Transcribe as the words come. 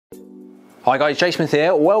Hi guys, Jay Smith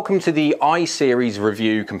here. Welcome to the I-Series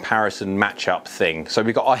review comparison matchup thing. So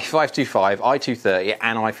we've got i525, i230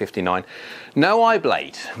 and i59. No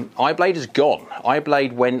iBlade. iBlade is gone.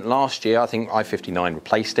 iBlade went last year. I think i59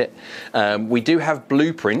 replaced it. We do have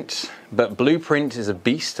Blueprint, but Blueprint is a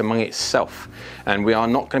beast among itself. And we are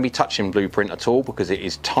not going to be touching Blueprint at all because it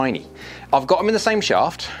is tiny. I've got them in the same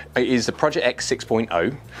shaft. It is the Project X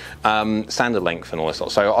 6.0, standard length and all this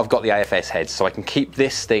lot. So I've got the AFS heads, so I can keep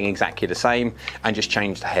this thing exactly the same and just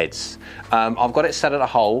change the heads. I've got it set at a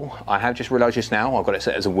hole. I have just realised just now I've got it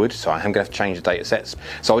set as a wood, so I am going to have to change the data sets.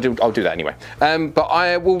 So I'll do that anyway. But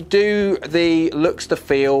I will do the looks to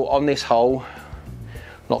feel on this hole.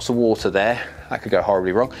 Lots of water there. That could go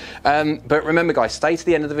horribly wrong. But remember guys, stay to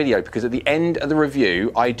the end of the video because at the end of the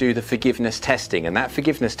review, I do the forgiveness testing. And that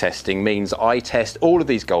forgiveness testing means I test all of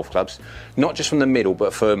these golf clubs, not just from the middle,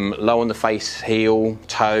 but from low on the face, heel,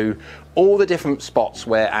 toe, all the different spots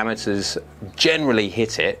where amateurs generally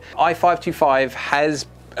hit it. i525 has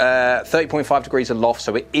 30.5 degrees of loft,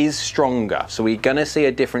 so it is stronger. So we're gonna see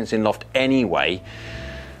a difference in loft anyway,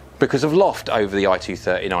 because of loft over the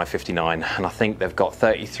i230 and i59, and I think they've got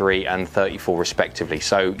 33 and 34 respectively.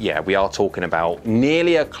 So yeah, we are talking about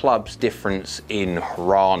nearly a club's difference in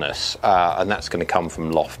rawness, and that's going to come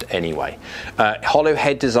from loft anyway. Hollow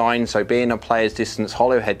head design, so being a player's distance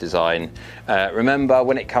hollow head design. Remember,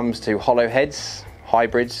 when it comes to hollow heads,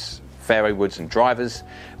 hybrids, fairway woods and drivers,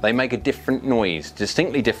 they make a different noise,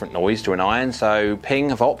 distinctly different noise to an iron. So Ping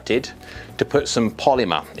have opted to put some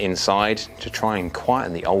polymer inside to try and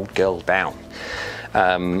quieten the old girl down.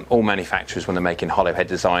 All manufacturers, when they're making hollow head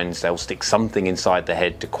designs, they'll stick something inside the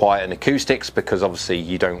head to quieten acoustics, because obviously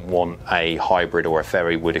you don't want a hybrid or a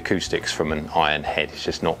fairway wood acoustics from an iron head. It's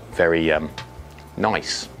just not very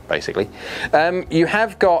nice, basically. You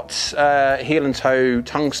have got heel and toe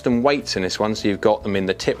tungsten weights in this one, so you've got them in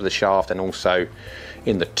the tip of the shaft and also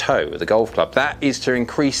in the toe of the golf club. That is to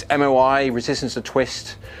increase MOI, resistance to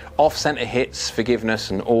twist, off-center hits, forgiveness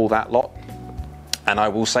and all that lot. And I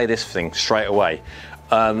will say this thing straight away,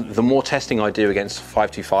 the more testing I do against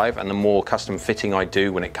 525 and the more custom fitting I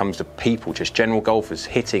do when it comes to people, just general golfers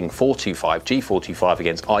hitting 425, G425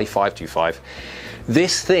 against I525,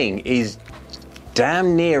 this thing is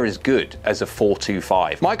damn near as good as a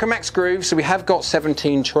 425. Micromax grooves, so we have got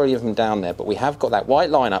 17 trillion of them down there, but we have got that white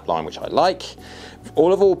line up line, which I like.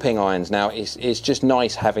 All Ping irons now, it's just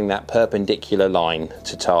nice having that perpendicular line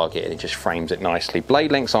to target. It just frames it nicely.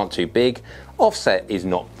 Blade lengths aren't too big. Offset is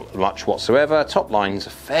not much whatsoever. Top lines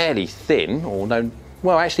are fairly thin, although,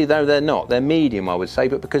 well, actually, though they're not. They're medium, I would say,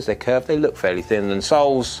 but because they're curved, they look fairly thin. And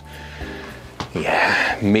soles,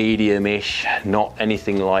 yeah, medium-ish, not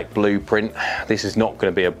anything like Blueprint. This is not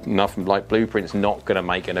going to be nothing like Blueprint's not going to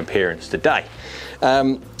make an appearance today.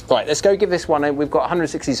 Right, let's go give this one a, we've got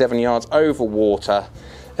 167 yards over water.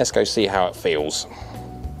 Let's go see how it feels.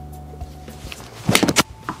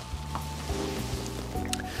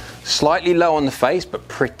 Slightly low on the face, but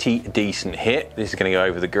pretty decent hit. This is going to go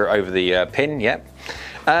over the pin, yep.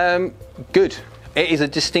 Good. It is a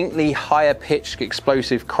distinctly higher pitched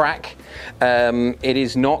explosive crack. It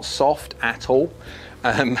is not soft at all.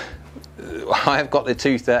 I've got the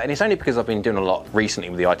 230, and it's only because I've been doing a lot recently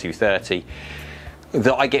with the i230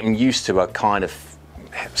 that I get them used to a kind of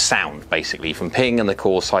sound, basically, from Ping, and the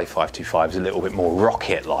course i525 is a little bit more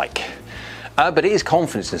rocket-like. But it is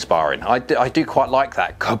confidence inspiring. I do quite like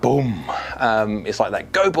that kaboom. It's like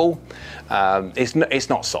that go ball. It's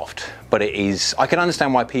not soft, but it is. I can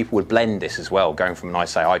understand why people would blend this as well, going from an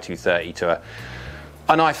i230 to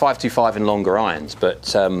an i525 in longer irons.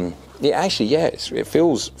 But yeah, actually, yeah, it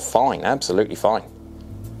feels fine, absolutely fine.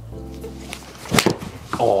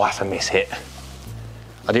 Oh, that's a miss hit.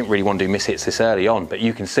 I didn't really want to do miss hits this early on, but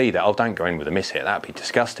you can see that. Oh, don't go in with a miss hit. That'd be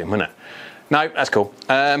disgusting, wouldn't it? No, that's cool.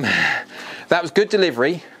 That was good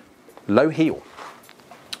delivery. Low heel.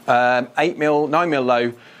 8 mil, 9 mil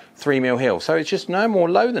low, 3 mil heel. So it's just no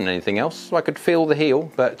more low than anything else. So I could feel the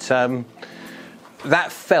heel, but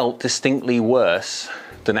that felt distinctly worse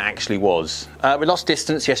than it actually was. We lost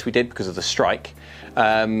distance, yes we did, because of the strike.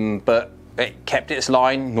 But it kept its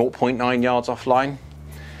line, 0.9 yards offline.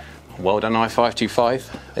 Well done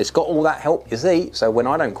i525. It's got all that help, you see, so when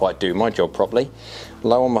I don't quite do my job properly,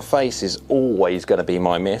 low on my face is always going to be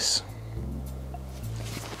my miss.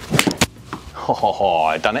 Oh,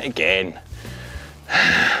 I've done it again.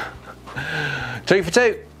 2 for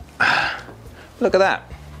 2. Look at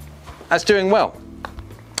that. That's doing well.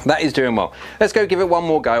 That is doing well. Let's go give it one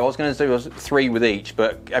more go. I was going to do 3 with each,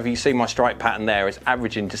 but have you seen my strike pattern there? It's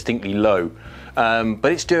averaging distinctly low.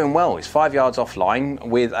 But it's doing well. It's 5 yards offline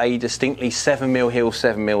with a distinctly 7mm heel,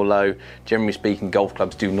 7mm low. Generally speaking, golf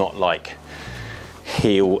clubs do not like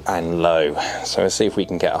heel and low. So let's see if we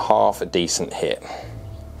can get a decent hit.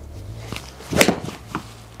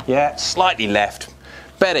 Yeah, slightly left.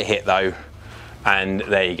 Better hit though. And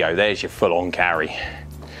there you go. There's your full-on carry.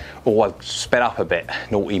 Oh, I've sped up a bit.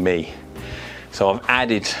 Naughty me. So I've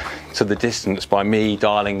added to the distance by me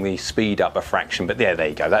dialing the speed up a fraction, but there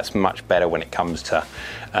you go. That's much better when it comes to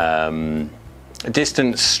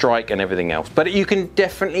distance, strike and everything else. But you can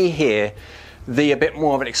definitely hear a bit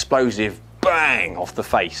more of an explosive bang off the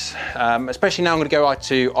face. Especially now I'm going to go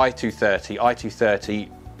to I230. I230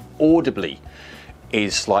 audibly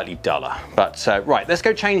is slightly duller. But right, let's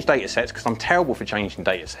go change data sets, because I'm terrible for changing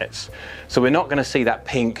data sets. So we're not going to see that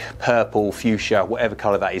pink, purple, fuchsia, whatever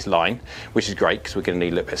colour that is line, which is great because we're going to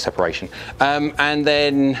need a little bit of separation. And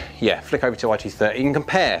then, yeah, flick over to I230 and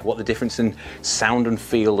compare what the difference in sound and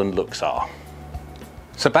feel and looks are.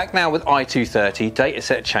 So back now with I230, data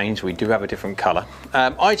set change, we do have a different colour.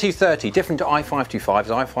 I230, different to I525,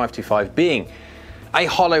 I525 being a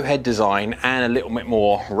hollow head design and a little bit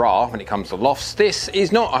more raw when it comes to lofts. This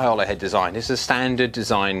is not a hollow head design. This is a standard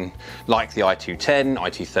design like the I210.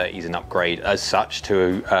 I230 is an upgrade as such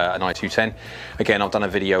to an I210. Again, I've done a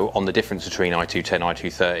video on the difference between I210 and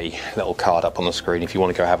I230. Little card up on the screen if you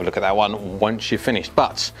want to go have a look at that one once you've finished.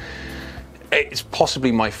 But it's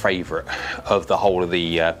possibly my favourite of the whole of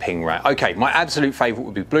the Ping rack. Okay, my absolute favourite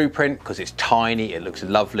would be Blueprint because it's tiny, it looks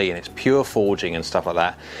lovely, and it's pure forging and stuff like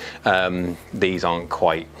that. These aren't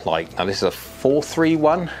quite like, now this is a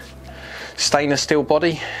 431 stainless steel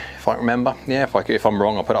body, if I remember. Yeah, if I'm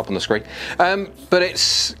wrong, I'll put it up on the screen. But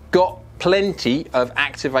it's got plenty of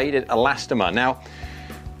activated elastomer. Now,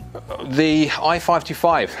 the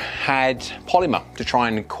i525 had polymer to try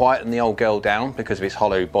and quieten the old girl down because of its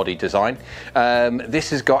hollow body design. This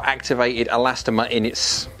has got activated elastomer in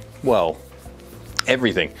its, well,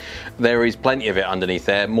 everything. There is plenty of it underneath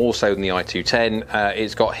there, more so than the i210.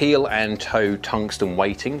 It's got heel and toe tungsten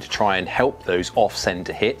weighting to try and help those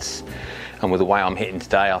off-center hits. And with the way I'm hitting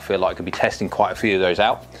today, I feel like I could be testing quite a few of those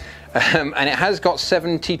out. And it has got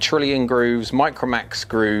 70 trillion grooves, Micromax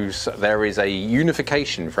grooves. There is a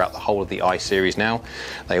unification throughout the whole of the I series now.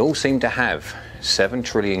 They all seem to have 7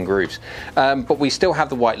 trillion grooves. But we still have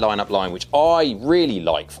the white line-up line, which I really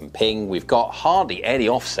like from Ping. We've got hardly any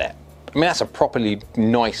offset. I mean, that's a properly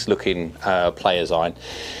nice looking player's iron.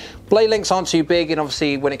 Blade lengths aren't too big, and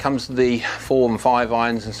obviously when it comes to the 4 and 5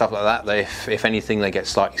 irons and stuff like that, if anything, they get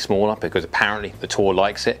slightly smaller because apparently the Tour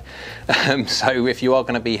likes it. So if you are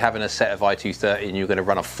going to be having a set of I230 and you're going to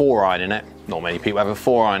run a 4 iron in it, not many people have a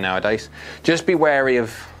 4 iron nowadays, just be wary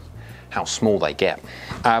of how small they get.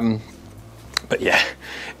 But yeah,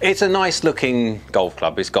 it's a nice looking golf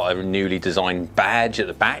club. It's got a newly designed badge at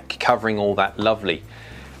the back covering all that lovely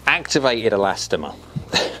activated elastomer.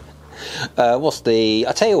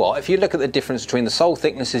 I tell you what, if you look at the difference between the sole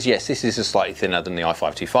thicknesses, yes, this is slightly thinner than the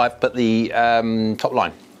i525, but the top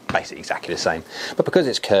line, basically exactly the same. But because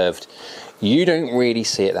it's curved, you don't really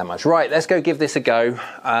see it that much. Right, let's go give this a go.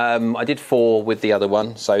 I did 4 with the other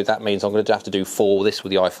one, so that means I'm going to have to do 4 with this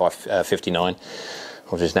with the i559.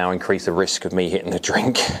 I'll just now increase the risk of me hitting the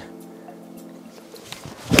drink.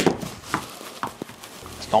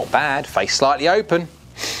 It's not bad, face slightly open.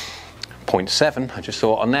 0.7, I just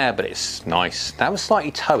saw it on there, but it's nice. That was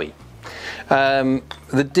slightly toey.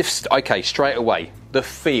 Okay, straight away, the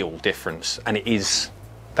feel difference, and it is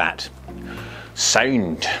that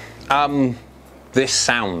sound. This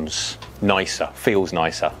sounds nicer, feels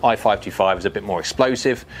nicer. i525 is a bit more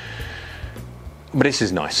explosive, but this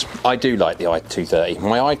is nice. I do like the i230.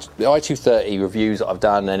 The i230 reviews that I've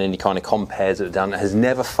done and any kind of compares that I've done has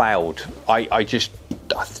never failed.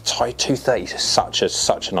 The i230 is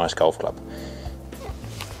such a nice golf club.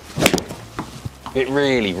 It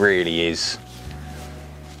really, really is.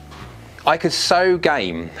 I could so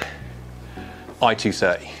game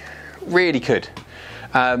i230. Really could.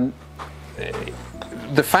 The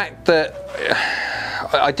fact that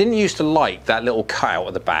I didn't used to like that little cutout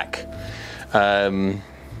at the back.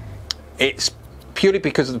 It's purely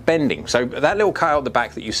because of the bending. So that little cutout at the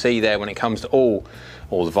back that you see there when it comes to all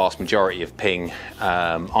the vast majority of Ping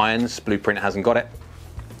irons, Blueprint hasn't got it,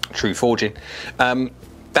 true forging,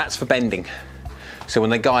 that's for bending. So when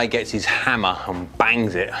the guy gets his hammer and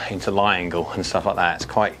bangs it into lie angle and stuff like that, it's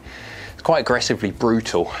quite aggressively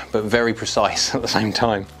brutal, but very precise at the same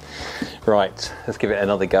time. Right, let's give it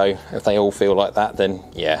another go. If they all feel like that, then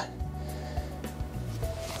yeah.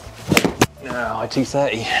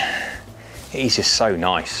 I230. He's just so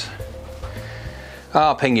nice.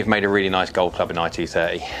 Ah, Ping, you've made a really nice golf club in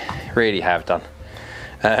I230. Really have done.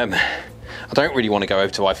 I don't really want to go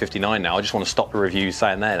over to I59 now. I just want to stop the reviews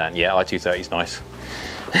saying there that, yeah, I230 is nice.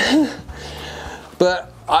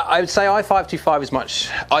 But I would say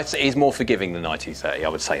I525 is more forgiving than I230. I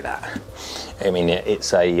would say that. I mean, it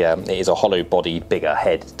is a hollow bodied, bigger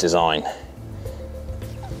head design.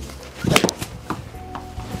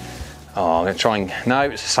 Oh, I'm going to try and, no,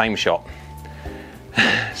 it's the same shot.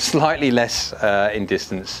 Slightly less in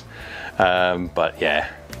distance, but yeah,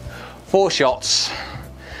 4 shots.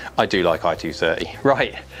 I do like I230.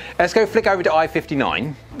 Right, let's go flick over to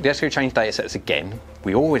I59. Let's go change data sets again.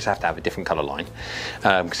 We always have to have a different colour line,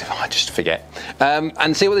 because I just forget.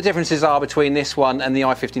 And see what the differences are between this one and the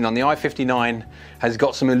I59. The I59 has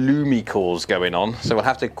got some Illumi-cores going on, so we'll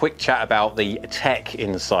have to quick chat about the tech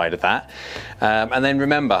inside of that. And then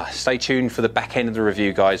remember, stay tuned for the back end of the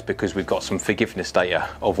review, guys, because we've got some forgiveness data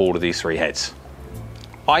of all of these 3 heads.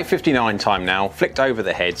 I59 time now, flicked over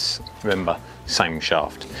the heads, remember, same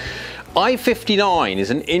shaft. I59 is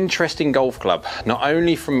an interesting golf club, not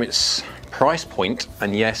only from its price point,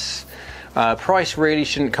 and yes, price really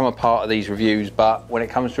shouldn't come a part of these reviews, but when it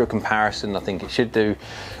comes to a comparison, I think it should do.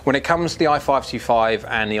 When it comes to the i525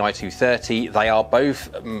 and the i230, they are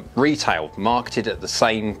both retail, marketed at the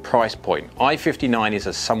same price point. i59 is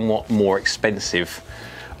a somewhat more expensive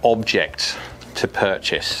object to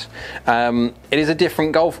purchase. It is a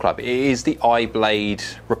different golf club. It is the iBlade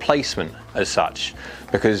replacement as such,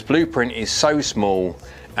 because Blueprint is so small,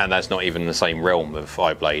 and that's not even the same realm of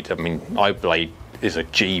iBlade. I mean, iBlade is a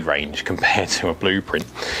G range compared to a Blueprint.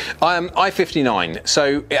 i59,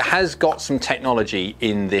 so it has got some technology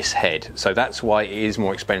in this head, so that's why it is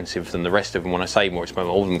more expensive than the rest of them. When I say more expensive,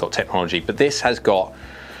 all of them got technology, but this has got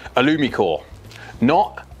Illumi-core,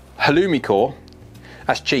 not Halloumi-core.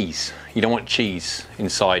 That's cheese. You don't want cheese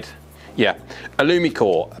inside. Yeah,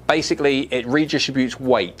 Illumi-core, basically it redistributes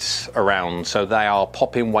weights around, so they are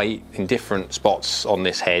popping weight in different spots on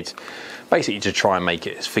this head, basically to try and make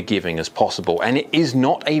it as forgiving as possible. And it is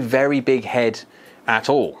not a very big head at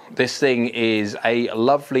all. This thing is a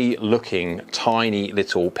lovely looking, tiny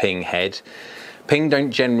little Ping head. Ping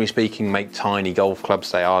don't, generally speaking, make tiny golf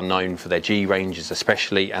clubs. They are known for their G ranges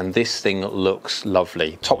especially, and this thing looks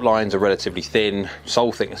lovely. Top lines are relatively thin,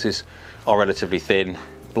 sole thicknesses are relatively thin,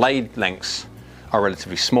 blade lengths are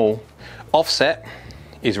relatively small, offset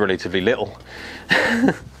is relatively little.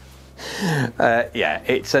 Yeah,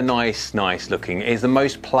 it's a nice looking, it's the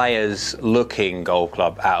most players looking golf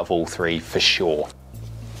club out of all 3 for sure.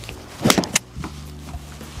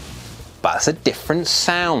 But it's a different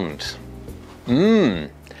sound.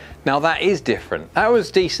 Now that is different. That was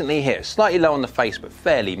decently hit, slightly low on the face, but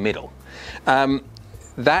fairly middle.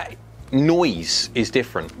 That noise is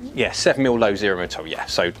different. Yeah, 7mm low, 0mm top. Yeah,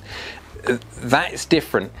 so that's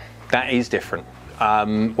different. That is different.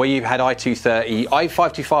 Where you've had i230,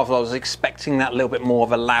 i525, I was expecting that little bit more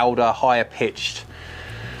of a louder, higher pitched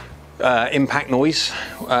impact noise,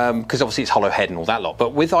 because obviously it's hollow head and all that lot.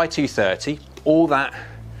 But with i230, all that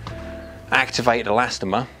activated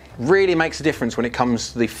elastomer really makes a difference when it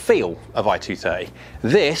comes to the feel of i230.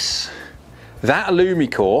 That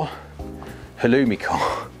Illumi-core,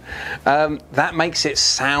 that makes it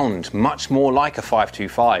sound much more like a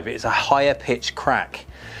 525. It's a higher pitch crack.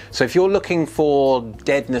 So if you're looking for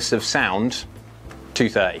deadness of sound,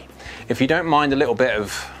 230. If you don't mind a little bit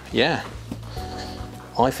of, yeah,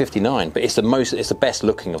 i59, but it's the best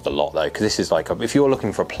looking of the lot though, because this is like, if you're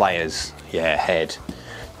looking for a player's, yeah, head,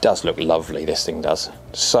 does look lovely, this thing does.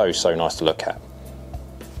 So nice to look at.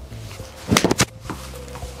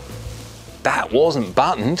 That wasn't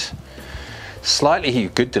buttoned. Slightly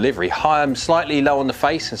good delivery. High, slightly low on the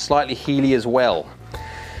face and slightly heely as well.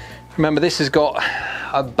 Remember, this has got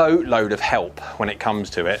a boatload of help when it comes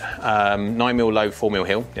to it. 9mm low, 4mm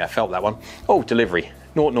heel. Yeah, felt that one. Oh, delivery.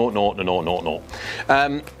 0, 0, 0, 0, 0,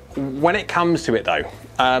 0. When it comes to it though,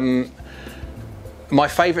 my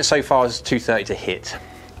favourite so far is 230 to hit.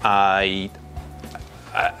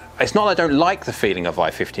 It's not that I don't like the feeling of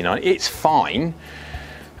i59, it's fine,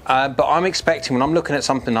 but I'm expecting, when I'm looking at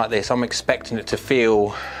something like this, I'm expecting it to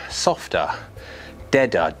feel softer,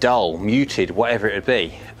 deader, dull, muted, whatever it would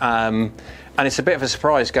be. And it's a bit of a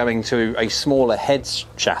surprise going to a smaller head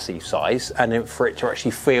chassis size and then for it to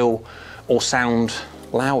actually feel or sound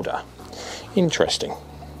louder. Interesting.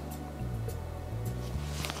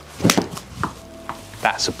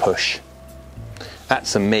 That's a push.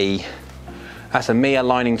 That's a me That's a me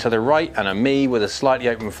aligning to the right and a me with a slightly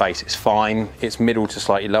open face. It's fine. It's middle to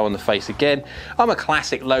slightly low on the face again. I'm a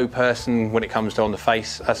classic low person when it comes to on the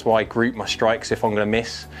face. That's why I group my strikes if I'm going to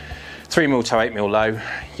miss. 3mm toe, 8mm low.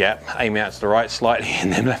 Yep, aiming out to the right slightly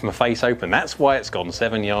and then left my face open. That's why it's gone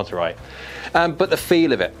 7 yards right. But the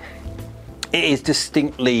feel of it is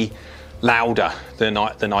distinctly louder than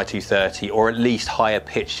I230, or at least higher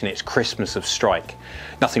pitched in its crispness of strike.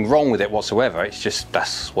 Nothing wrong with it whatsoever, it's just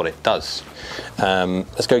that's what it does.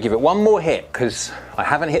 Let's go give it one more hit, because I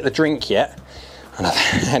haven't hit the drink yet,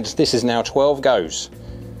 and this is now 12 goes.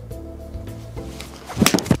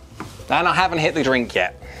 And I haven't hit the drink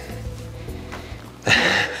yet.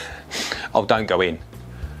 Oh, don't go in.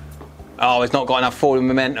 Oh, it's not got enough forward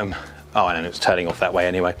momentum. Oh, and it's turning off that way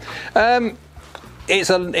anyway. It's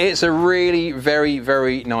a really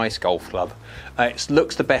very nice golf club. It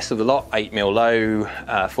looks the best of the lot. 8mm low,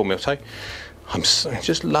 4mm toe. I'm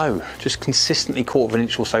just low, just consistently 1/4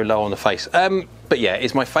 inch or so low on the face. But yeah,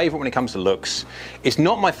 it's my favourite when it comes to looks. It's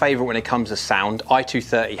not my favourite when it comes to sound.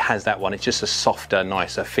 I230 has that one. It's just a softer,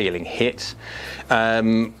 nicer feeling hit.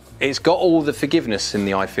 It's got all the forgiveness in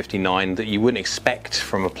the i59 that you wouldn't expect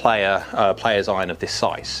from a player's iron of this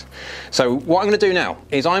size. So what I'm going to do now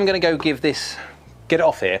is I'm going to go give this, get it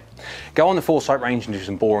off here, go on the foresight range and do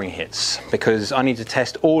some boring hits, because I need to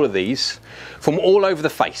test all of these from all over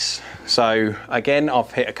the face. So again,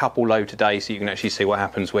 I've hit a couple low today, so you can actually see what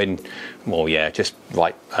happens when, well, yeah, just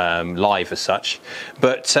like live as such.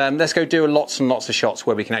 But let's go do lots and lots of shots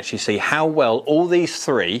where we can actually see how well all these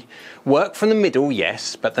three work from the middle,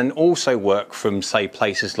 yes, but then also work from, say,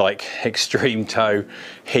 places like extreme toe,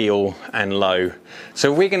 heel, and low.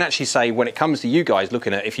 So we can actually say, when it comes to you guys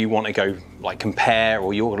looking at, if you want to go like compare,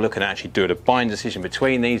 or you're looking at actually doing a buying decision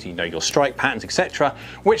between these, you know, your strike patterns, etc.,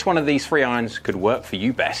 which one of these three irons could work for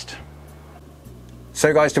you best?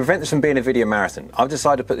 So guys, to prevent this from being a video marathon, I've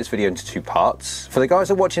decided to put this video into 2 parts. For the guys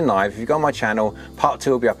that are watching live, if you go on my channel, part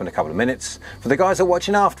 2 will be up in a couple of minutes. For the guys that are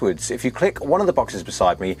watching afterwards, if you click one of the boxes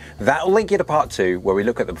beside me, that will link you to part 2, where we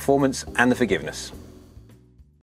look at the performance and the forgiveness.